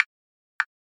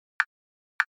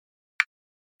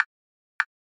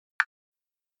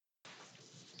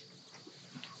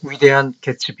위대한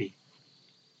개츠비.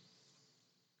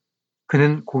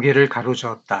 그는 고개를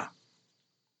가로저었다.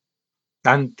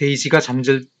 난 데이지가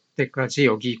잠들 때까지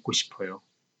여기 있고 싶어요.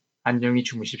 안녕히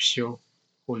주무십시오,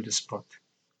 골드스포트.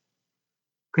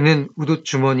 그는 웃옷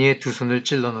주머니에 두 손을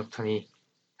찔러 넣더니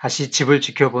다시 집을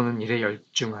지켜보는 일에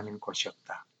열중하는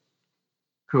것이었다.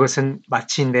 그것은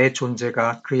마치 내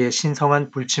존재가 그의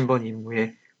신성한 불침번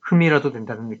임무에 흠이라도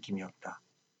된다는 느낌이었다.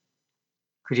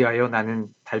 그리하여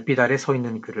나는 달빛 아래 서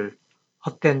있는 그를,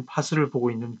 헛된 파수를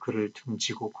보고 있는 그를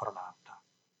등지고 걸어나왔다.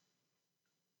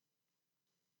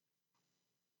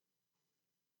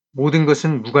 모든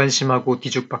것은 무관심하고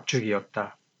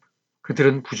뒤죽박죽이었다.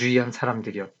 그들은 부주의한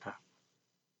사람들이었다.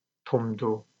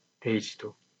 톰도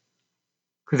데이지도.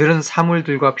 그들은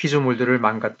사물들과 피조물들을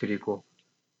망가뜨리고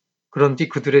그런 뒤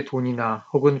그들의 돈이나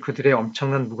혹은 그들의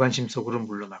엄청난 무관심 속으로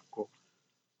물러났고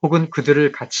혹은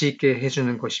그들을 가치 있게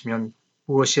해주는 것이면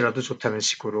무엇이라도 좋다는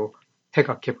식으로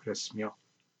태각해버렸으며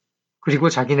그리고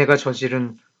자기네가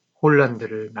저지른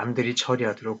혼란들을 남들이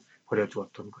처리하도록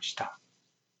버려두었던 것이다.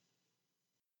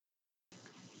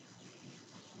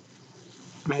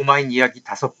 로마인 이야기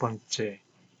 5번째.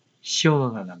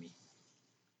 시오노 나나미.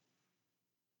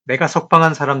 내가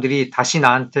석방한 사람들이 다시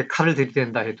나한테 칼을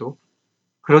들이댄다 해도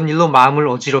그런 일로 마음을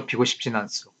어지럽히고 싶진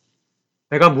않소.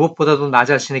 내가 무엇보다도 나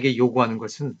자신에게 요구하는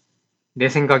것은 내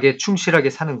생각에 충실하게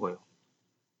사는 거요.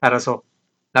 따라서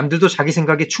남들도 자기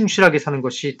생각에 충실하게 사는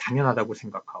것이 당연하다고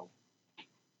생각하오.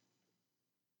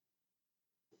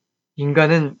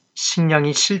 인간은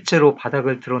식량이 실제로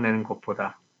바닥을 드러내는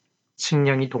것보다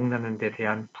식량이 동나는 데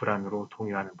대한 불안으로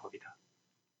동요하는 법이다.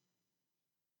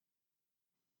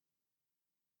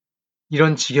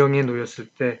 이런 지경에 놓였을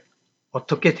때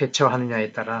어떻게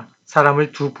대처하느냐에 따라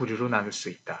사람을 두 부류로 나눌 수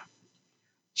있다.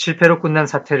 실패로 끝난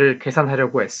사태를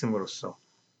계산하려고 애씀으로써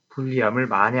불리함을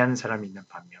만회하는 사람이 있는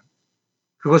반면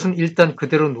그것은 일단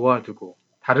그대로 놓아두고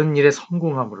다른 일에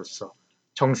성공함으로써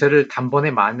정세를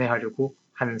단번에 만회하려고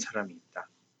하는 사람이 있다.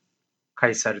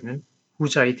 카이사르는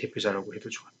후자의 대표자라고 해도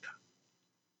좋았다.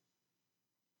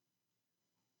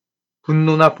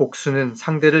 분노나 복수는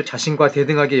상대를 자신과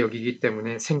대등하게 여기기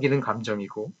때문에 생기는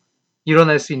감정이고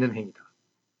일어날 수 있는 행위다.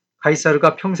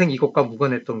 카이사르가 평생 이것과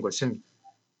무관했던 것은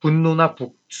분노나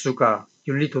복수가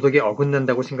윤리 도덕에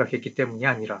어긋난다고 생각했기 때문이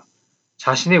아니라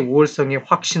자신의 우월성에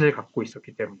확신을 갖고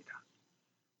있었기 때문이다.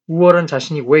 우월한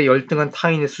자신이 왜 열등한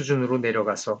타인의 수준으로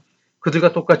내려가서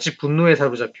그들과 똑같이 분노에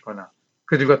사로잡히거나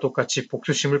그들과 똑같이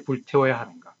복수심을 불태워야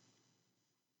하는가?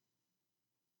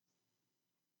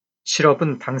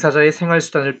 실업은 당사자의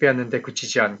생활수단을 빼앗는 데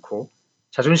그치지 않고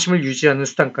자존심을 유지하는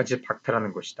수단까지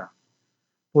박탈하는 것이다.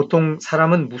 보통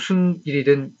사람은 무슨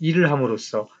일이든 일을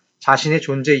함으로써 자신의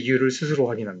존재 이유를 스스로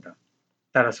확인한다.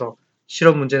 따라서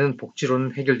실업 문제는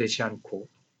복지로는 해결되지 않고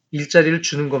일자리를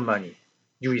주는 것만이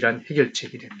유일한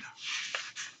해결책이 된다.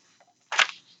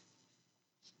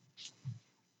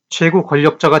 최고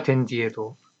권력자가 된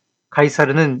뒤에도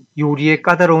가이사르는 요리에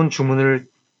까다로운 주문을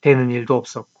대는 일도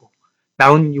없었고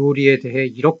나온 요리에 대해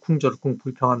이러쿵저러쿵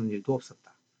불평하는 일도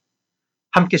없었다.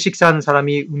 함께 식사하는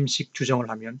사람이 음식 주정을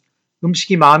하면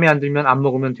음식이 마음에 안 들면 안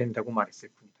먹으면 된다고 말했을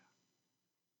뿐이다.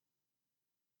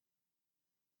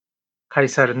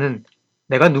 카이사르는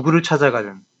내가 누구를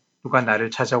찾아가든 누가 나를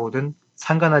찾아오든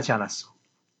상관하지 않았어.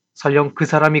 설령 그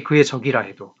사람이 그의 적이라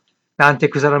해도 나한테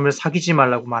그 사람을 사귀지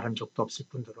말라고 말한 적도 없을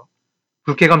뿐더러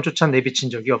불쾌감조차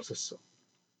내비친 적이 없었어.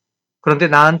 그런데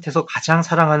나한테서 가장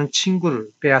사랑하는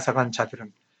친구를 빼앗아간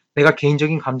자들은 내가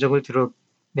개인적인 감정을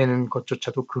드러내는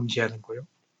것조차도 금지하는 거요.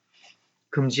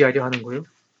 금지하려 하는 거요.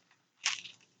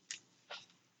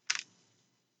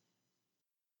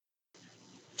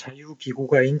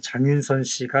 자유기고가인 장윤선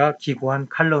씨가 기고한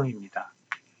칼럼입니다.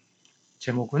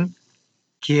 제목은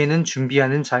기회는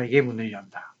준비하는 자에게 문을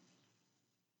연다.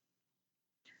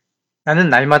 나는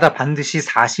날마다 반드시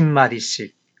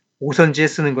 40마디씩 오선지에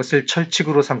쓰는 것을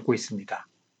철칙으로 삼고 있습니다.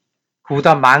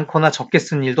 그보다 많거나 적게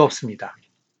쓴 일도 없습니다.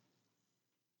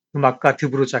 음악가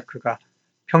드브로자크가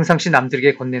평상시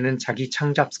남들에게 건네는 자기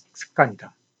창작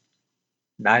습관이다.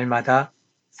 날마다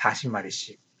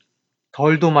 40마디씩.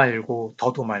 덜도 말고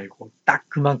더도 말고 딱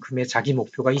그만큼의 자기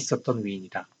목표가 있었던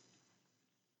위인이다.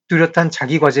 뚜렷한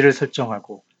자기 과제를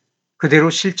설정하고 그대로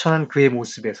실천한 그의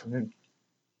모습에서는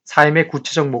삶의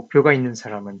구체적 목표가 있는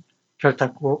사람은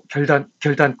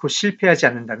결단코 실패하지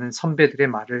않는다는 선배들의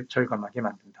말을 절감하게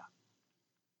만든다.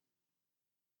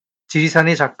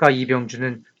 지리산의 작가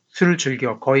이병주는 술을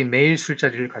즐겨 거의 매일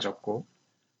술자리를 가졌고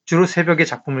주로 새벽에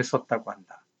작품을 썼다고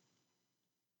한다.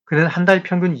 그는 한 달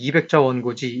평균 200자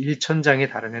원고지 1000장에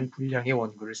달하는 분량의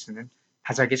원고를 쓰는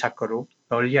다작의 작가로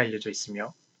널리 알려져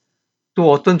있으며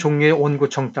또 어떤 종류의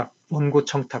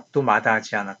원고청탁도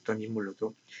마다하지 않았던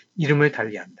인물로도 이름을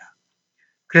달리한다.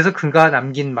 그래서 그가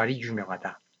남긴 말이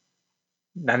유명하다.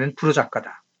 나는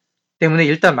프로작가다. 때문에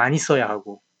일단 많이 써야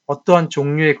하고 어떠한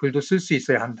종류의 글도 쓸 수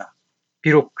있어야 한다.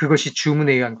 비록 그것이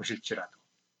주문에 의한 것일지라도.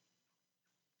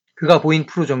 그가 보인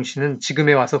프로 정신은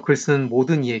지금에 와서 글 쓰는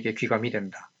모든 이에게 귀감이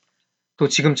된다. 또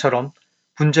지금처럼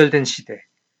분절된 시대,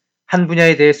 한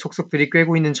분야에 대해 속속들이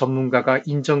꿰고 있는 전문가가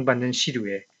인정받는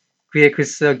시류에 그의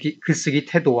글쓰기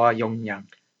태도와 역량,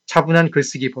 차분한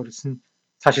글쓰기 버릇은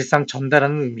사실상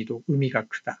전달하는 의미가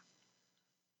크다.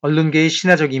 언론계의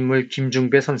신화적 인물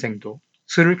김중배 선생도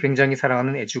술을 굉장히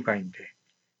사랑하는 애주가인데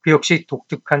그 역시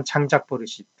독특한 창작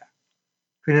버릇이 있다.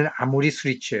 그는 아무리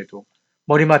술이 취해도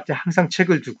머리맡에 항상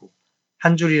책을 두고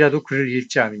한 줄이라도 글을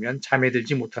읽지 않으면 잠에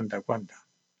들지 못한다고 한다.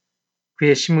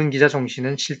 그의 신문기자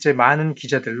정신은 실제 많은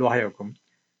기자들로 하여금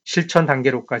실천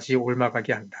단계로까지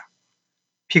올라가게 한다.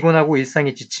 피곤하고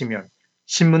일상에 지치면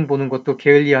신문 보는 것도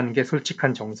게을리하는 게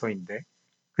솔직한 정서인데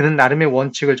그는 나름의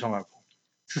원칙을 정하고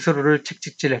스스로를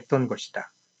책찍질했던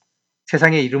것이다.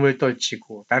 세상의 이름을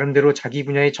떨치고 나름대로 자기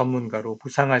분야의 전문가로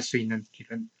부상할 수 있는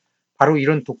길은 바로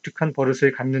이런 독특한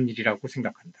버릇을 갖는 일이라고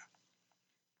생각한다.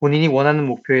 본인이 원하는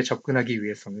목표에 접근하기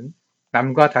위해서는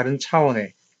남과 다른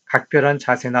차원의 각별한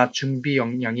자세나 준비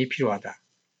역량이 필요하다.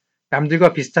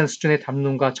 남들과 비슷한 수준의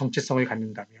담론과 정체성을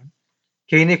갖는다면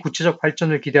개인의 구체적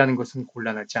발전을 기대하는 것은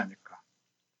곤란하지 않을까.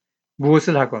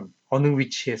 무엇을 하건 어느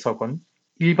위치에 서건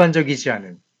일반적이지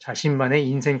않은 자신만의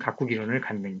인생 가꾸기론을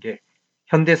갖는 게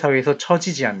현대사회에서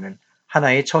처지지 않는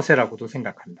하나의 처세라고도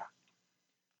생각한다.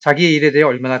 자기의 일에 대해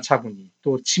얼마나 차분히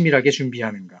또 치밀하게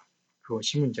준비하는가.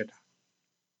 그것이 문제다.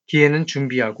 기회는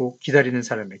준비하고 기다리는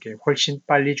사람에게 훨씬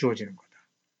빨리 주어지는 거다.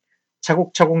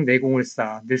 차곡차곡 내공을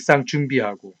쌓아 늘상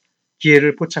준비하고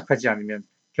기회를 포착하지 않으면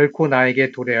결코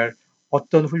나에게 도래할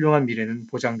어떤 훌륭한 미래는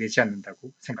보장되지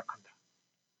않는다고 생각한다.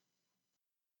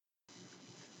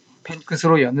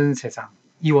 펜끝으로 여는 세상,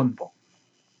 이원복.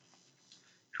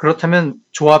 그렇다면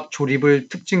조합 조립을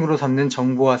특징으로 삼는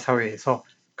정보화 사회에서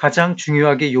가장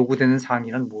중요하게 요구되는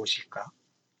사항이란 무엇일까?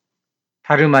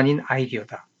 다름 아닌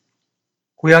아이디어다.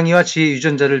 고양이와 쥐의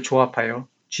유전자를 조합하여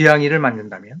쥐양이를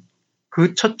만든다면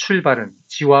그 첫 출발은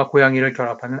쥐와 고양이를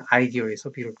결합하는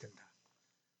아이디어에서 비롯된다.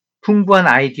 풍부한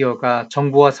아이디어가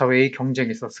정보화 사회의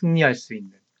경쟁에서 승리할 수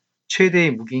있는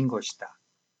최대의 무기인 것이다.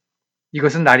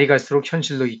 이것은 날이 갈수록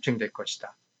현실로 입증될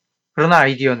것이다. 그러나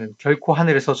아이디어는 결코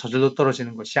하늘에서 저절로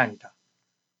떨어지는 것이 아니다.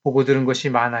 보고 들은 것이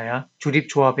많아야 조립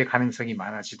조합의 가능성이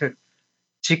많아지듯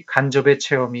직간접의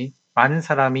체험이 많은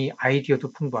사람이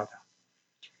아이디어도 풍부하다.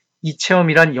 이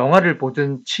체험이란 영화를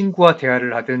보든 친구와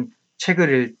대화를 하든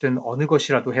책을 읽든 어느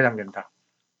것이라도 해당된다.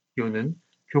 요는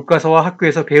교과서와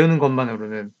학교에서 배우는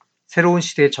것만으로는 새로운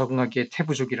시대에 적응하기에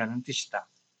태부족이라는 뜻이다.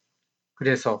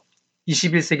 그래서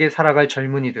 21세기에 살아갈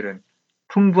젊은이들은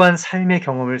풍부한 삶의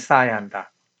경험을 쌓아야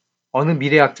한다. 어느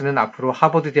미래학자는 앞으로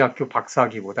하버드 대학교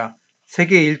박사학위보다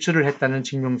세계 일주를 했다는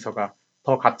증명서가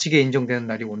더 값지게 인정되는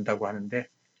날이 온다고 하는데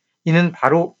이는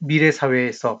바로 미래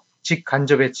사회에서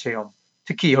직간접의 체험,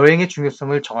 특히 여행의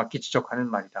중요성을 정확히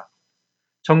지적하는 말이다.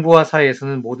 정보화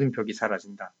사회에서는 모든 벽이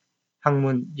사라진다.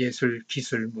 학문, 예술,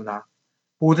 기술, 문화,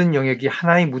 모든 영역이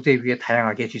하나의 무대 위에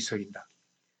다양하게 뒤섞인다.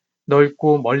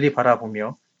 넓고 멀리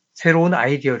바라보며 새로운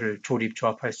아이디어를 조립,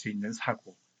 조합할 수 있는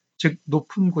사고, 즉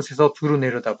높은 곳에서 두루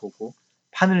내려다보고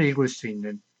판을 읽을 수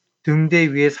있는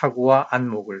등대 위의 사고와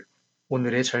안목을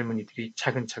오늘의 젊은이들이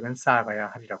차근차근 쌓아가야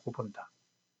하리라고 본다.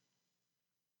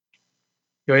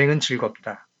 여행은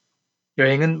즐겁다.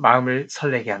 여행은 마음을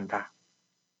설레게 한다.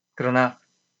 그러나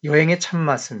여행의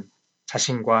참맛은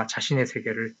자신과 자신의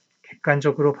세계를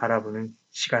객관적으로 바라보는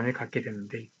시간을 갖게 되는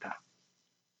데 있다.